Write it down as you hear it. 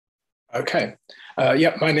Okay.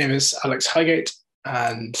 Yeah, my name is Alex Hygate,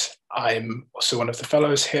 and I'm also one of the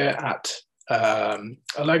fellows here at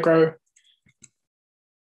Allegro.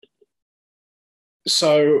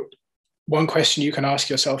 So one question you can ask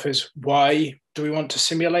yourself is, why do we want to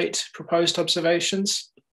simulate proposed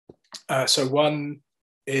observations? So one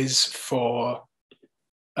is for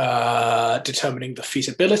determining the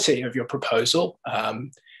feasibility of your proposal.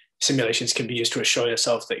 Simulations can be used to assure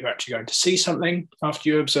yourself that you're actually going to see something after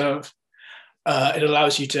you observe. It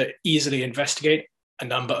allows you to easily investigate a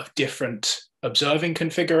number of different observing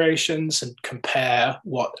configurations and compare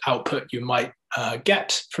what output you might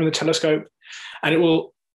get from the telescope. And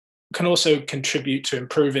can also contribute to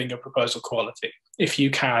improving your proposal quality. If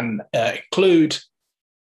you can include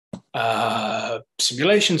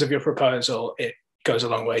simulations of your proposal, it goes a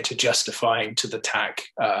long way to justifying to the TAC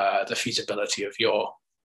the feasibility of your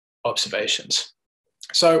observations.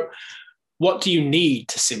 So what do you need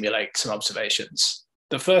to simulate some observations?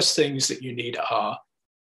 The first things that you need are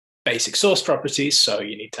basic source properties. So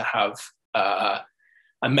you need to have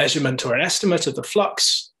a measurement or an estimate of the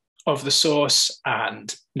flux of the source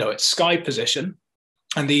and know its sky position.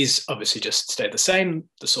 And these obviously just stay the same.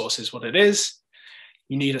 The source is what it is.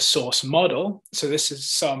 You need a source model. So this is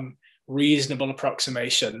some reasonable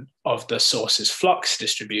approximation of the source's flux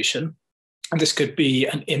distribution. And this could be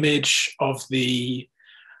an image of the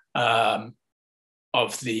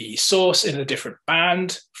source in a different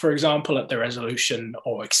band, for example, at the resolution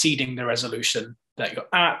or exceeding the resolution that you're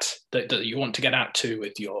at, that you want to get out to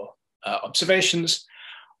with your observations.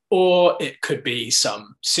 Or it could be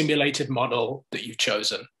some simulated model that you've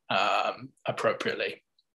chosen appropriately.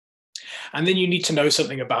 And then you need to know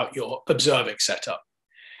something about your observing setup.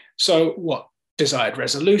 So what desired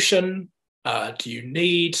resolution do you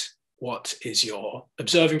need? What is your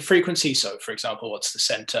observing frequency? So for example, what's the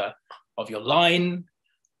center of your line?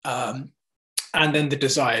 And then the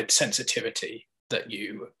desired sensitivity that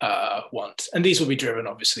you want. And these will be driven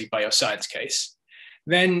obviously by your science case.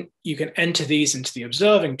 Then you can enter these into the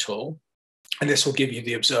observing tool, and this will give you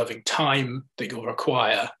the observing time that you'll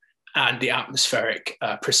require and the atmospheric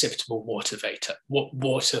precipitable water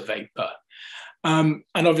vapor. And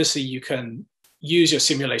obviously you can use your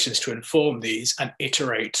simulations to inform these and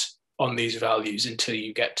iterate on these values until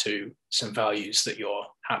you get to some values that you're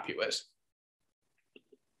happy with.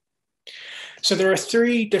 So there are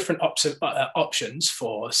three different options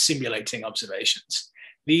for simulating observations.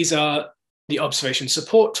 These are the observation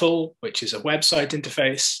support tool, which is a website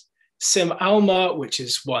interface, ALMA, which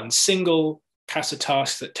is one single CASA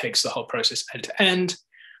task that takes the whole process end to end.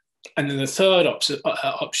 And then the third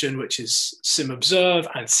option, which is observe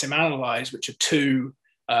and analyze, which are two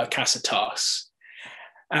CASA tasks.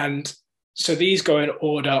 And so these go in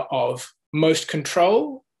order of most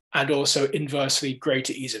control and also inversely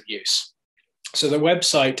greater ease of use. So the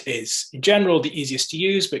website is in general the easiest to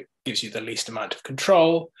use, but gives you the least amount of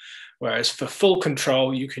control. Whereas for full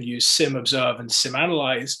control, you can use observe and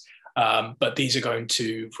analyze, but these are going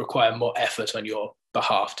to require more effort on your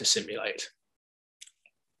behalf to simulate.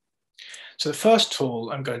 So the first tool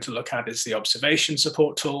I'm going to look at is the observation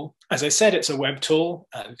support tool. As I said, it's a web tool,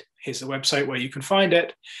 and here's the website where you can find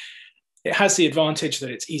it. It has the advantage that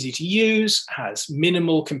it's easy to use, has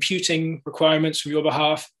minimal computing requirements from your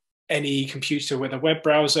behalf. Any computer with a web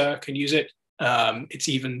browser can use it. It's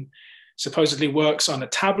even supposedly works on a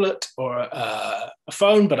tablet or a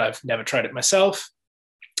phone, but I've never tried it myself.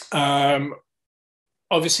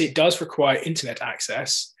 Obviously, it does require internet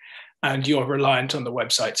access, and you're reliant on the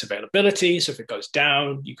website's availability. So if it goes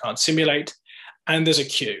down, you can't simulate. And there's a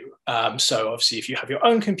queue. So obviously, if you have your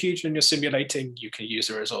own computer and you're simulating, you can use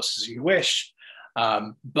the resources you wish.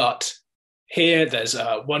 But here, there's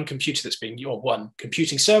one computer that's one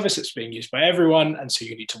computing service that's being used by everyone, and so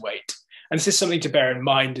you need to wait. And this is something to bear in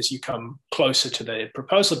mind as you come closer to the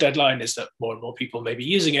proposal deadline, is that more and more people may be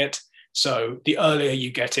using it. So the earlier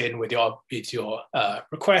you get in with your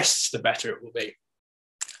requests, the better it will be.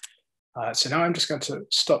 So now I'm just going to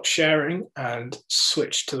stop sharing and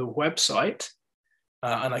switch to the website.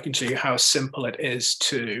 And I can show you how simple it is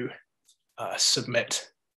to submit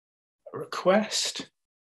a request.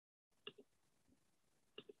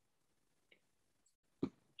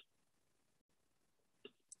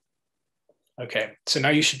 Okay, so now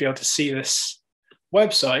you should be able to see this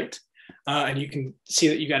website, and you can see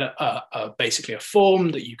that you get basically a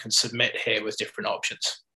form that you can submit here with different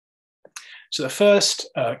options. So the first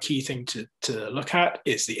key thing to look at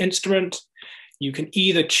is the instrument. You can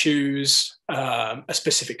either choose a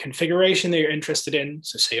specific configuration that you're interested in.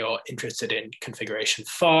 So say you're interested in configuration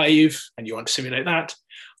 5 and you want to simulate that,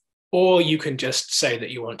 or you can just say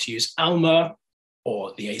that you want to use ALMA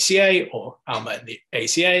or the ACA, or ALMA and the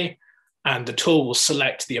ACA, and the tool will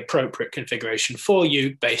select the appropriate configuration for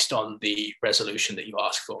you based on the resolution that you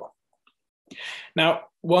ask for. Now,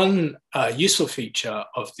 one useful feature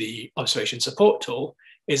of the observation support tool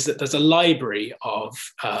is that there's a library of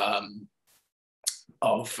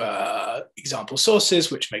example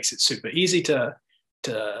sources, which makes it super easy to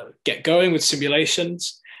get going with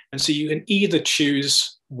simulations. And so you can either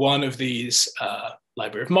choose one of these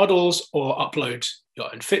library of models or upload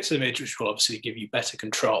your own fits image, which will obviously give you better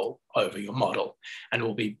control over your model and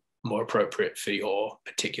will be more appropriate for your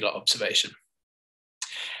particular observation.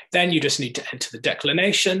 Then you just need to enter the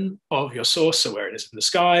declination of your source, so where it is in the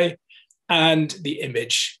sky, and the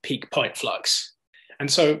image peak point flux. And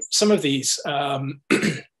so some of these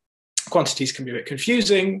quantities can be a bit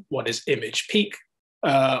confusing. What is image peak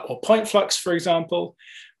or point flux, for example?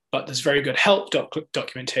 But there's very good help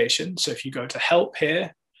documentation. So if you go to help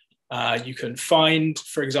here, you can find,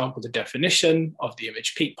 for example, the definition of the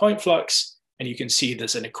image peak point flux, and you can see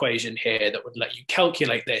there's an equation here that would let you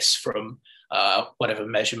calculate this from whatever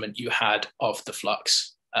measurement you had of the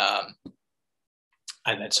flux.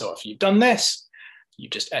 And then so if you've done this, you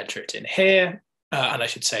just enter it in here. And I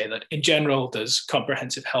should say that in general, there's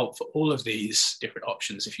comprehensive help for all of these different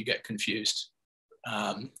options if you get confused.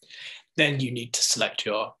 Then you need to select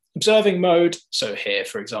your observing mode. So here,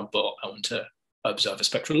 for example, I want to observe a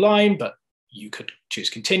spectral line, but you could choose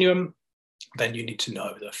continuum. Then you need to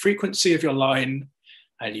know the frequency of your line,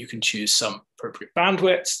 and you can choose some appropriate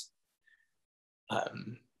bandwidth.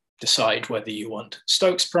 Decide whether you want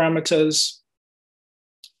Stokes parameters.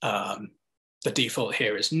 The default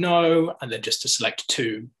here is no, and then just to select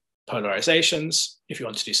two polarizations. If you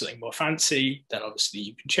want to do something more fancy, then obviously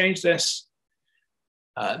you can change this.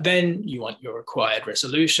 Then you want your required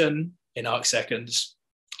resolution in arcseconds,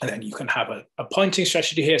 and then you can have a pointing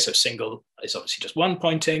strategy here. So single is obviously just one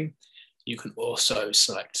pointing. You can also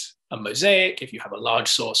select a mosaic if you have a large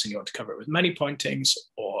source and you want to cover it with many pointings,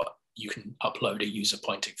 or you can upload a user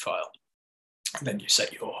pointing file. And then you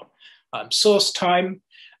set your source time.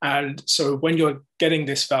 And so when you're getting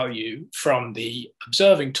this value from the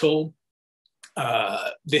observing tool,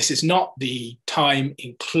 this is not the time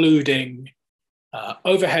including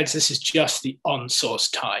overheads. This is just the on-source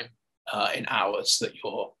time in hours that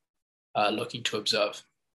you're looking to observe.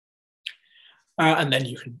 And then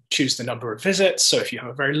you can choose the number of visits. So if you have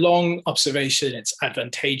a very long observation, it's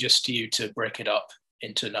advantageous to you to break it up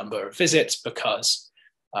into a number of visits because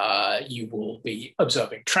you will be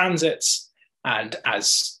observing transits. And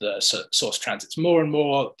as the source transits more and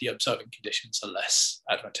more, the observing conditions are less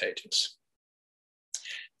advantageous.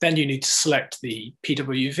 Then you need to select the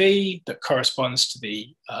PWV that corresponds to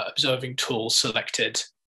the observing tool selected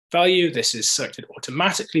value. This is selected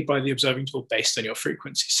automatically by the observing tool based on your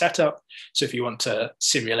frequency setup. So if you want to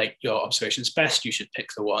simulate your observations best, you should pick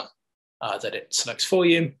the one that it selects for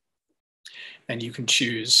you. And you can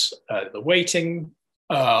choose the weighting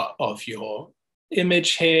of your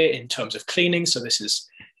image here in terms of cleaning. So this is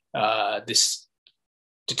this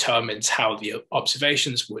determines how the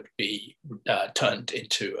observations would be turned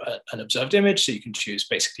into an observed image. So you can choose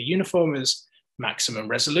basically uniform as maximum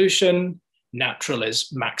resolution, natural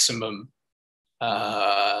is maximum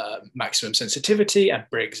sensitivity, and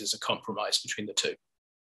Briggs is a compromise between the two.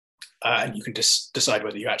 And you can just decide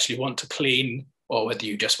whether you actually want to clean or whether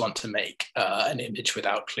you just want to make an image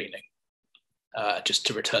without cleaning, just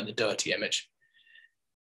to return the dirty image.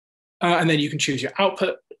 And then you can choose your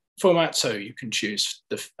output format. So you can choose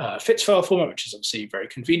the FITS file format, which is obviously very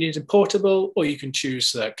convenient and portable, or you can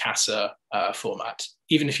choose the CASA format.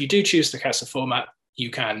 Even if you do choose the CASA format, you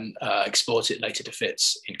can export it later to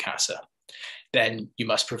FITS in CASA. Then you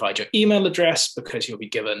must provide your email address because you'll be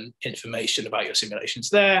given information about your simulations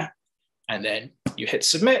there. And then you hit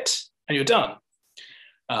submit and you're done.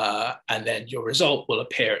 And then your result will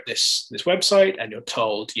appear at this website and you're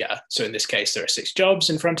told, yeah, so in this case, there are 6 jobs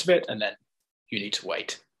in front of it, and then you need to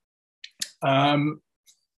wait. If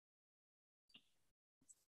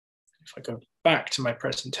I go back to my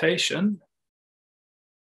presentation,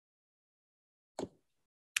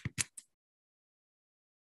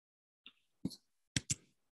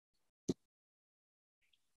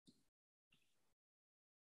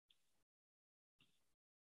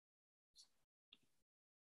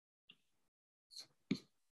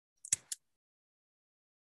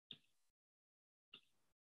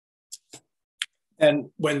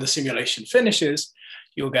 then when the simulation finishes,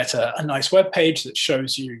 you'll get a nice web page that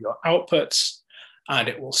shows you your outputs, and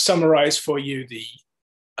it will summarize for you the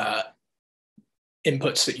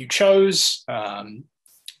inputs that you chose,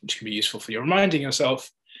 which can be useful for you reminding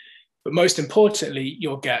yourself. But most importantly,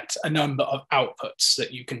 you'll get a number of outputs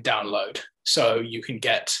that you can download. So you can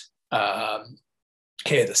get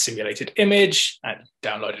here the simulated image, and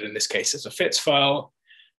download it in this case as a FITS file,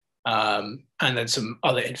 and then some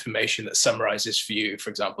other information that summarizes for you, for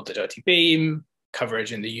example, the dirty beam,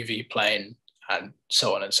 coverage in the UV plane, and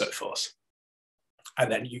so on and so forth.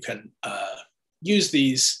 And then you can use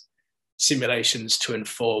these simulations to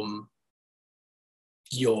inform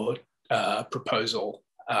your proposal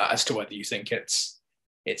as to whether you think it's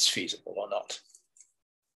feasible or not.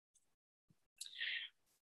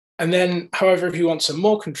 And then, however, if you want some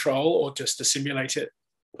more control or just to simulate it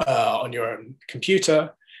on your own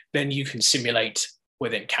computer, then you can simulate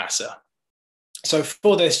within CASA. So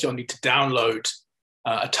for this, you'll need to download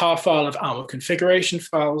a tar file of ALMA configuration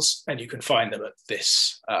files, and you can find them at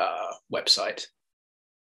this website.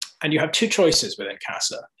 And you have two choices within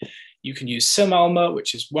CASA. You can use SimAlma,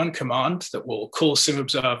 which is one command that will call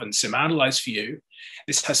SimObserve and SimAnalyze for you.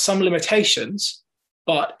 This has some limitations,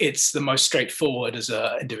 but it's the most straightforward as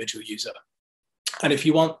an individual user. And if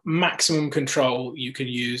you want maximum control, you can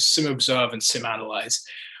use SimObserve and SimAnalyze,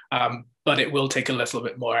 but it will take a little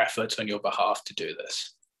bit more effort on your behalf to do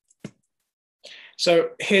this. So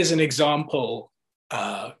here's an example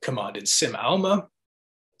command in SimAlma.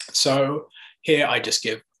 So here I just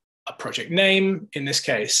give a project name. In this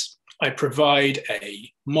case, I provide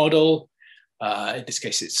a model. In this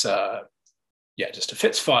case, it's just a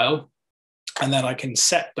FITS file. And then I can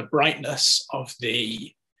set the brightness of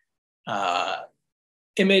the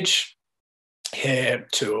image here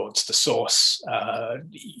towards the source,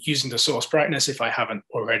 using the source brightness if I haven't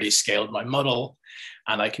already scaled my model.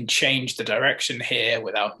 And I can change the direction here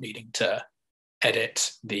without needing to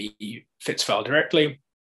edit the FITS file directly.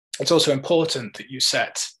 It's also important that you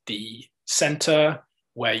set the center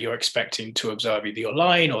where you're expecting to observe either your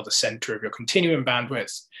line or the center of your continuum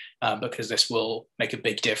bandwidth, because this will make a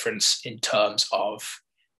big difference in terms of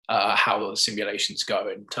how the simulations go,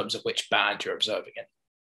 in terms of which band you're observing in.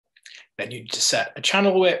 Then you need to set a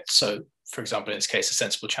channel width. So for example, in this case, a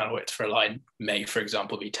sensible channel width for a line may, for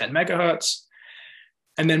example, be 10 megahertz.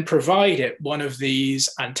 And then provide it one of these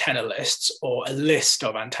antenna lists or a list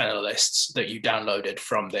of antenna lists that you downloaded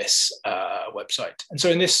from this website. And so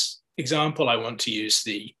in this example, I want to use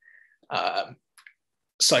the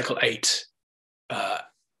cycle 8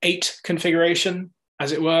 configuration,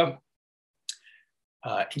 as it were.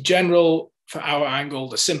 In general, for our angle,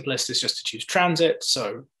 the simplest is just to choose transit.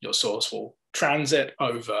 So your source will transit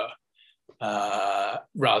over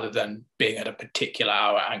rather than being at a particular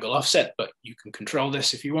hour angle offset, but you can control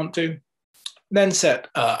this if you want to. Then set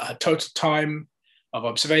a total time of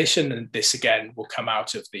observation, and this again will come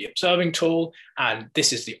out of the observing tool, and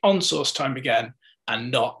this is the on-source time again,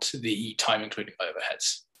 and not the time including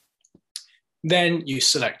overheads. Then you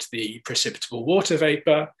select the precipitable water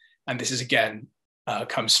vapor, and this is again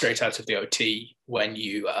comes straight out of the OT when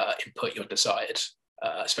you input your desired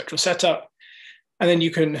spectral setup. And then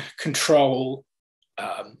you can control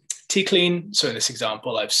T-clean. So in this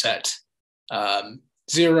example, I've set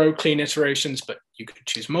 0 clean iterations, but you can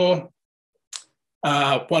choose more.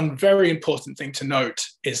 One very important thing to note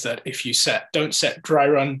is that if you don't set dry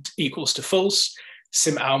run equals to false,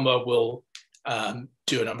 SimAlma will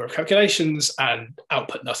do a number of calculations and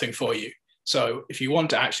output nothing for you. So if you want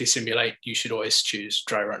to actually simulate, you should always choose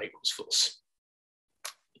dry run equals false.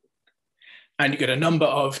 And you get a number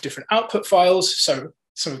of different output files. So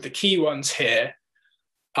some of the key ones here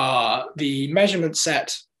are the measurement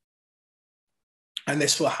set, and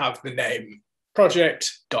this will have the name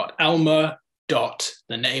project.alma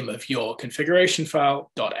the name of your configuration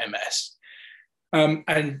file .ms.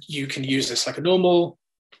 And you can use this like a normal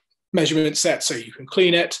measurement set, so you can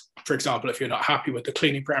clean it. For example, if you're not happy with the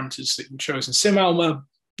cleaning parameters that you chose in SimAlma,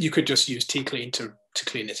 you could just use tclean to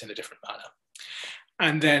clean it in a different manner.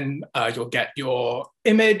 And then you'll get your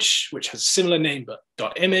image, which has a similar name,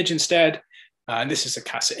 but .image instead. And this is a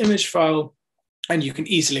CASA image file. And you can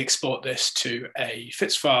easily export this to a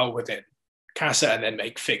FITS file within CASA and then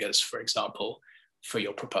make figures, for example, for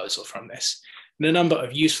your proposal from this. And a number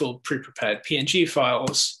of useful pre-prepared PNG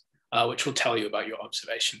files, which will tell you about your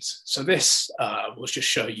observations. So this will just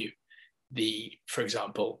show you for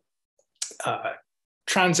example,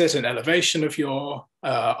 transit and elevation of your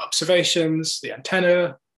observations, the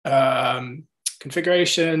antenna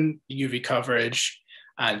configuration, UV coverage,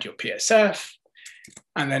 and your PSF.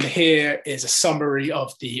 And then here is a summary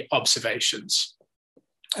of the observations.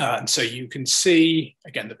 And so you can see,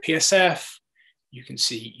 again, the PSF, you can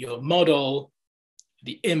see your model,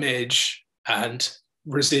 the image, and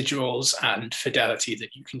residuals and fidelity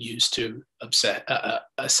that you can use to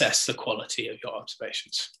assess the quality of your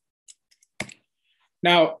observations.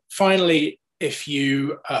 Now, finally, if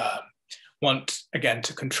you want, again,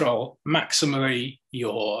 to control maximally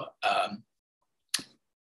your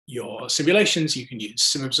simulations, you can use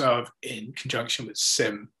SimObserve in conjunction with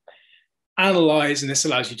SimAnalyze, and this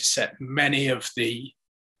allows you to set many of the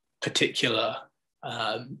particular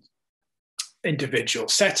individual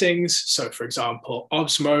settings. So for example,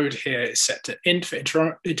 obs mode here is set to int for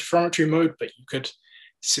interferometry mode, but you could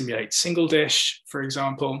simulate single dish, for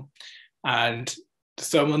example. And the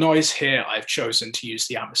thermal noise here, I've chosen to use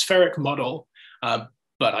the atmospheric model,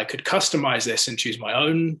 but I could customize this and choose my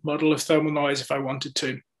own model of thermal noise if I wanted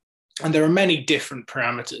to. And there are many different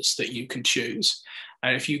parameters that you can choose.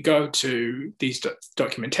 And if you go to these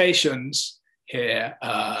documentations here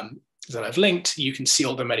that I've linked, you can see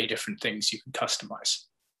all the many different things you can customize.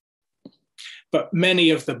 But many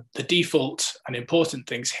of the default and important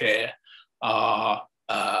things here are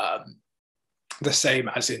the same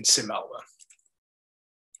as in SimAlma.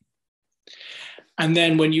 And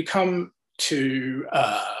then when you come to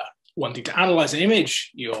wanting to analyze an image,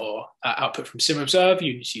 your output from SimObserve,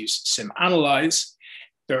 you need to use SimAnalyze.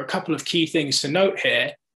 There are a couple of key things to note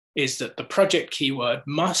here, is that the project keyword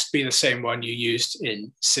must be the same one you used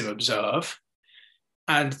in SimObserve,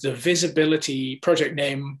 and the visibility project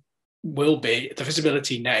name will be the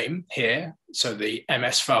visibility name here. So the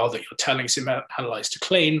MS file that you're telling SimAnalyze to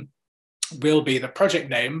clean will be the project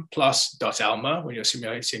name plus .alma when you're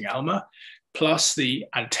simulating ALMA, plus the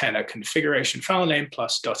antenna configuration file name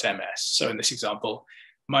plus .ms. So in this example,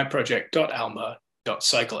 my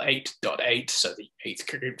project.alma.cycle8.8, so the 8th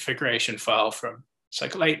configuration file from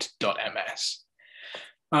cycle8.ms.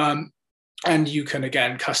 And you can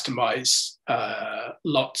again customize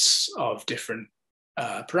lots of different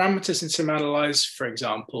parameters in SimAnalyze. For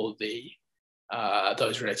example,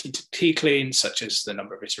 those relating to T-clean, such as the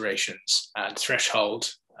number of iterations and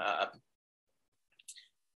threshold.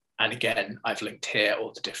 And again, I've linked here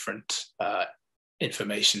all the different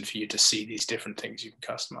information for you to see these different things you can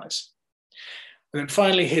customize. And then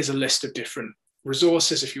finally, here's a list of different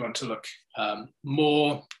resources if you want to look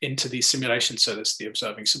more into these simulations. So there's the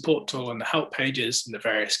observing support tool and the help pages and the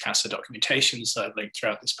various CASA documentations that I've linked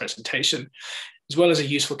throughout this presentation, as well as a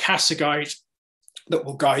useful CASA guide that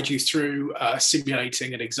will guide you through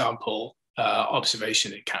simulating an example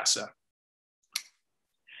observation in CASA.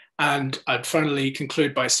 And I'd finally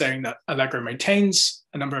conclude by saying that Allegro maintains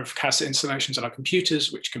a number of CASA installations on our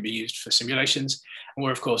computers, which can be used for simulations. And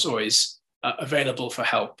we're, of course, always available for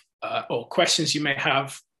help or questions you may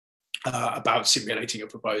have about simulating your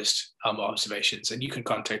proposed ALMA observations. And you can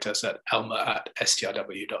contact us at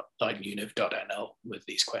alma@strw.leidenuniv.nl with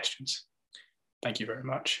these questions. Thank you very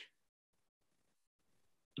much.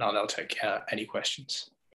 And I'll now take any questions.